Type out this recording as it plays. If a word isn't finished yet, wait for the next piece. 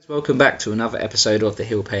Welcome back to another episode of the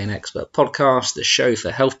Heel Pain Expert podcast, the show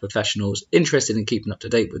for health professionals interested in keeping up to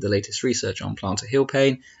date with the latest research on plantar heel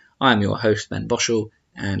pain. I'm your host, Ben Boschel,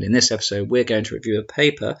 and in this episode we're going to review a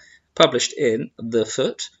paper published in The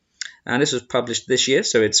Foot, and this was published this year,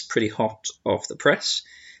 so it's pretty hot off the press.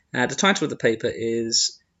 The title of the paper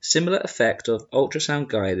is Similar Effect of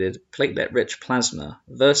Ultrasound-Guided Platelet-Rich Plasma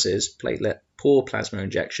versus Platelet-Poor Plasma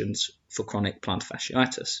Injections for Chronic Plantar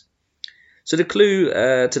Fasciitis. So the clue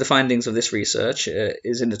to the findings of this research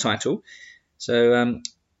is in the title. So,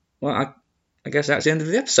 I guess that's the end of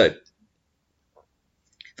the episode.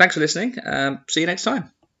 Thanks for listening. See you next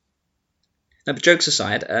time. Now, but jokes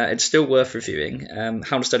aside, it's still worth reviewing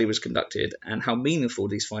how the study was conducted and how meaningful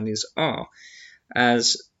these findings are,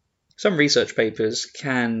 as some research papers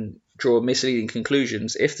can draw misleading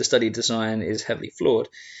conclusions if the study design is heavily flawed.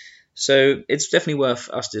 So it's definitely worth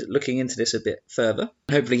us looking into this a bit further.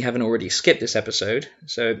 Hopefully you haven't already skipped this episode.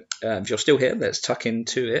 So if you're still here, let's tuck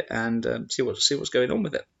into it and see what's going on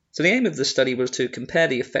with it. So the aim of the study was to compare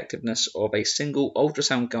the effectiveness of a single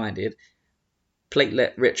ultrasound-guided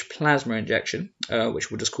platelet-rich plasma injection, which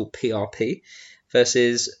we'll just call PRP,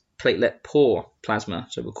 versus platelet-poor plasma,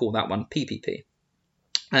 so we'll call that one PPP,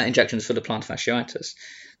 injections for the plantar fasciitis.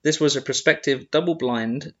 This was a prospective,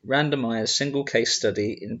 double-blind, randomized, single-case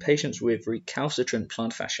study in patients with recalcitrant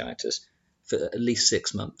plantar fasciitis for at least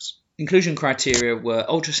 6 months. Inclusion criteria were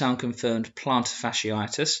ultrasound-confirmed plantar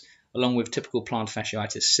fasciitis, along with typical plantar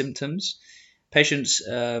fasciitis symptoms. Patients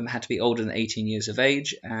had to be older than 18 years of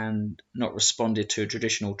age and not responded to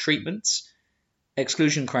traditional treatments.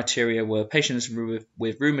 Exclusion criteria were patients with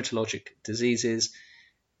rheumatologic diseases,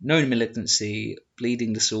 known malignancy,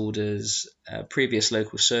 bleeding disorders, previous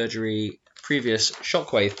local surgery, previous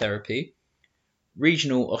shockwave therapy,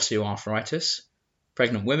 regional osteoarthritis,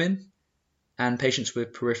 pregnant women, and patients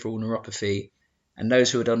with peripheral neuropathy, and those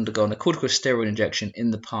who had undergone a corticosteroid injection in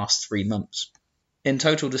the past 3 months. In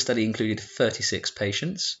total, the study included 36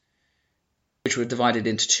 patients, which were divided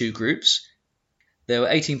into 2 groups. There were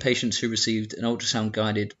 18 patients who received an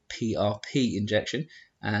ultrasound-guided PRP injection,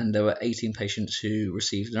 and there were 18 patients who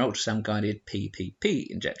received an ultrasound-guided PPP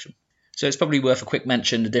injection. So it's probably worth a quick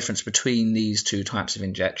mention the difference between these 2 types of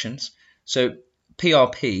injections. So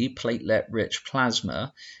PRP, platelet-rich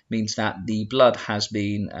plasma, means that the blood has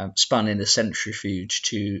been spun in a centrifuge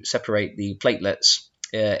to separate the platelets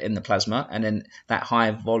in the plasma, and then that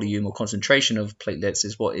high volume or concentration of platelets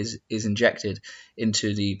is what is injected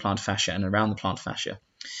into the plantar fascia and around the plantar fascia.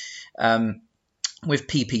 With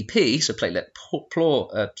PPP, so platelet-poor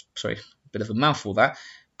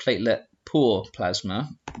plasma,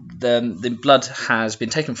 the blood has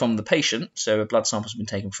been taken from the patient, so a blood sample has been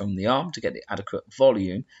taken from the arm to get the adequate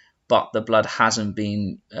volume, but the blood hasn't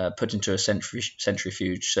been put into a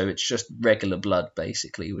centrifuge, so it's just regular blood,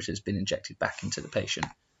 basically, which has been injected back into the patient.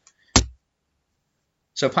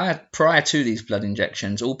 So prior to these blood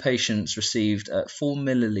injections, all patients received 4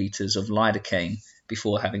 milliliters of lidocaine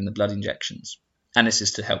before having the blood injections. And this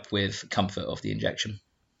is to help with comfort of the injection.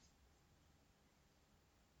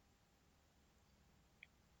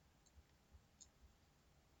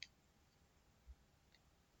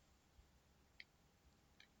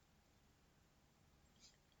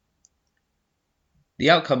 The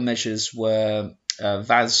outcome measures were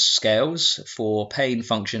VAS scales for pain,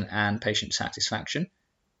 function, and patient satisfaction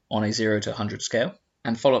on a 0 to 100 scale,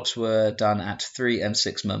 and follow-ups were done at 3 and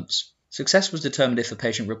 6 months. Success was determined if a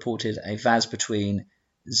patient reported a VAS between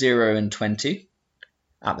 0 and 20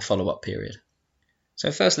 at the follow-up period.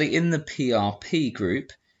 So firstly, in the PRP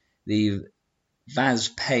group, the VAS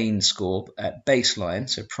pain score at baseline,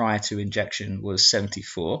 so prior to injection, was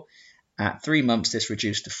 74. At 3 months, this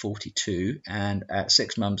reduced to 42, and at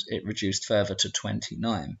 6 months, it reduced further to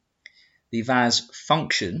 29. The VAS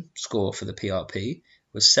function score for the PRP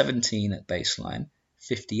was 17 at baseline,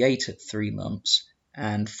 58 at 3 months,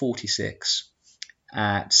 and 46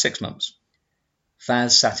 at 6 months.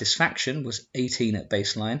 VAS satisfaction was 18 at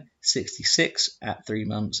baseline, 66 at 3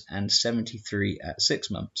 months, and 73 at 6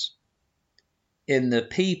 months. In the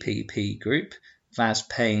PPP group, VAS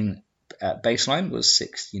pain at baseline was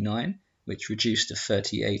 69, which reduced to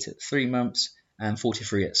 38 at 3 months and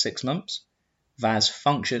 43 at 6 months. VAS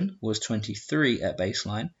function was 23 at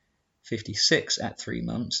baseline, 56 at 3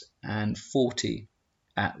 months, and 40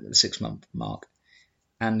 at the 6-month mark.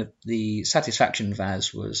 And the satisfaction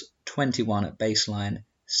VAS was 21 at baseline,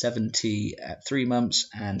 70 at 3 months,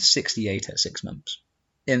 and 68 at 6 months.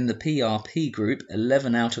 In the PRP group,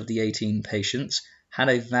 11 out of the 18 patients had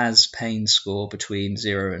a VAS pain score between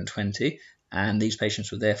 0 and 20, and these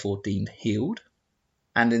patients were therefore deemed healed.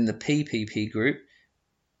 And in the PPP group,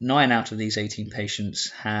 9 out of these 18 patients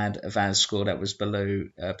had a VAS score that was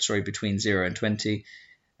between 0 and 20,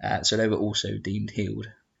 so they were also deemed healed.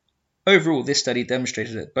 Overall, this study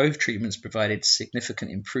demonstrated that both treatments provided significant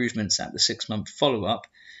improvements at the 6-month follow-up,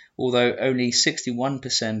 although only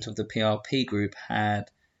 61% of the PRP group had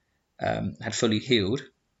fully healed,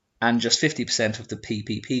 and just 50% of the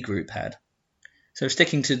PPP group had. So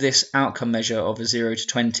sticking to this outcome measure of a 0 to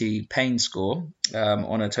 20 pain score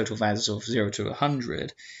on a total VAS of 0 to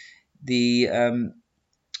 100, the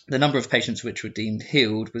number of patients which were deemed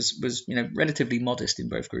healed was relatively modest in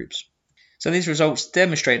both groups. So these results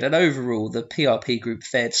demonstrate that overall the PRP group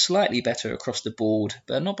fared slightly better across the board,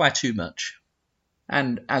 but not by too much.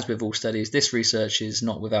 And as with all studies, this research is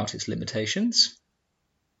not without its limitations.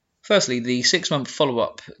 Firstly, the 6-month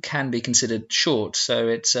follow-up can be considered short, so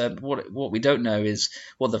it's what we don't know is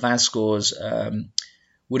what the VAS scores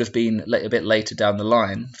would have been a bit later down the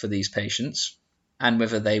line for these patients, and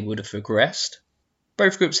whether they would have progressed.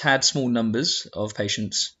 Both groups had small numbers of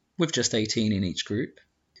patients, with just 18 in each group.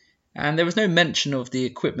 And there was no mention of the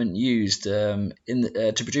equipment used to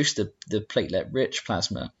produce the platelet-rich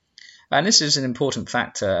plasma. And this is an important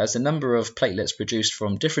factor, as the number of platelets produced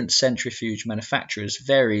from different centrifuge manufacturers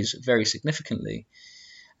varies very significantly.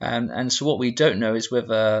 And so what we don't know is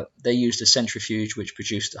whether they used a centrifuge which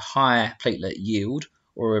produced a higher platelet yield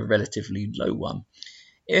or a relatively low one.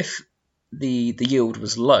 If the yield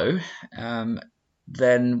was low,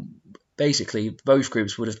 then basically both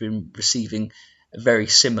groups would have been receiving a very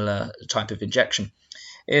similar type of injection.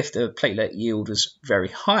 If the platelet yield was very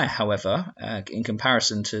high, however, in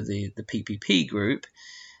comparison to the PPP group,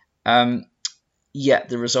 yet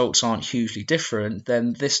the results aren't hugely different,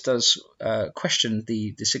 then this does question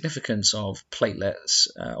the significance of platelets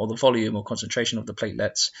or the volume or concentration of the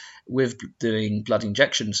platelets with doing blood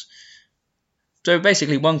injections. So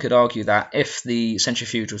basically one could argue that if the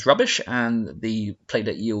centrifuge was rubbish and the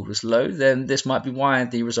platelet yield was low, then this might be why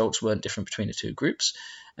the results weren't different between the two groups.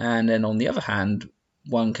 And then on the other hand,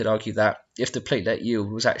 one could argue that if the platelet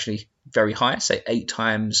yield was actually very high, say 8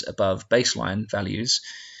 times above baseline values,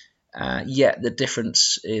 yet the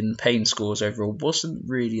difference in pain scores overall wasn't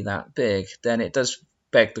really that big, then it does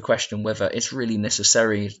beg the question whether it's really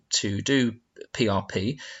necessary to do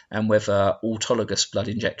PRP and whether autologous blood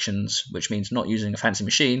injections, which means not using a fancy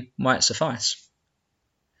machine, might suffice.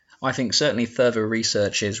 I think certainly further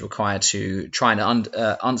research is required to try and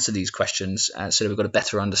answer these questions so that we've got a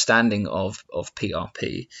better understanding of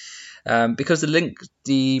PRP. Because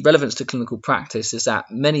the relevance to clinical practice is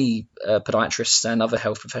that many podiatrists and other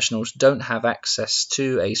health professionals don't have access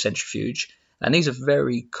to a centrifuge, and these are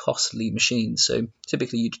very costly machines. So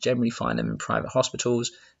typically you generally find them in private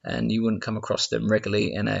hospitals, and you wouldn't come across them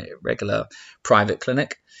regularly in a regular private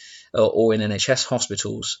clinic or in NHS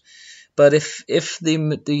hospitals. But if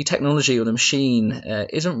the technology or the machine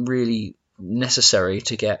isn't really necessary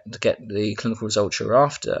to get the clinical results you're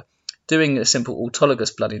after, doing a simple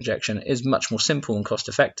autologous blood injection is much more simple and cost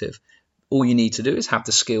effective. All you need to do is have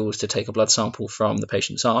the skills to take a blood sample from the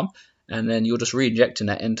patient's arm, and then you're just re-injecting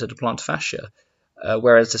that into the plantar fascia.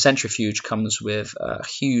 Whereas the centrifuge comes with a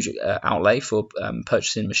huge outlay for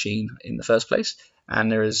purchasing the machine in the first place,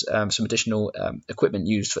 and there is some additional equipment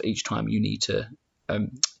used for each time you need to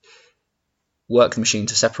work the machine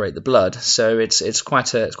to separate the blood. So it's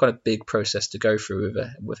quite a big process to go through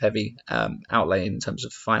with heavy outlay in terms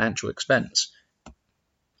of financial expense.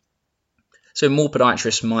 So more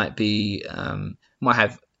podiatrists might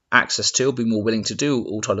have access to or be more willing to do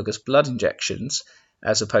autologous blood injections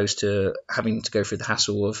as opposed to having to go through the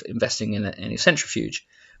hassle of investing in a centrifuge.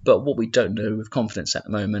 But what we don't know with confidence at the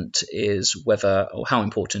moment is whether or how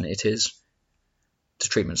important it is to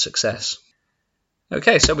treatment success.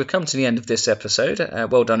 Okay, so we've come to the end of this episode.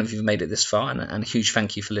 Well done if you've made it this far, and a huge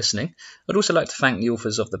thank you for listening. I'd also like to thank the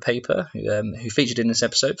authors of the paper who featured in this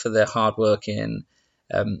episode for their hard work in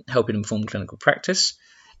helping inform clinical practice.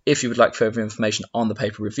 If you would like further information on the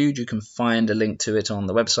paper reviewed, you can find a link to it on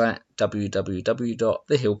the website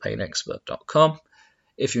www.thehillpainexpert.com.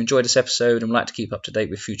 If you enjoyed this episode and would like to keep up to date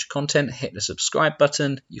with future content, hit the subscribe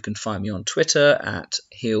button. You can find me on Twitter at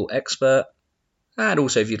HillExpert. And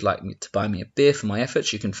also, if you'd like to buy me a beer for my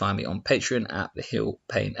efforts, you can find me on Patreon at The Hill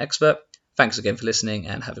Pain Expert. Thanks again for listening,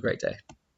 and have a great day.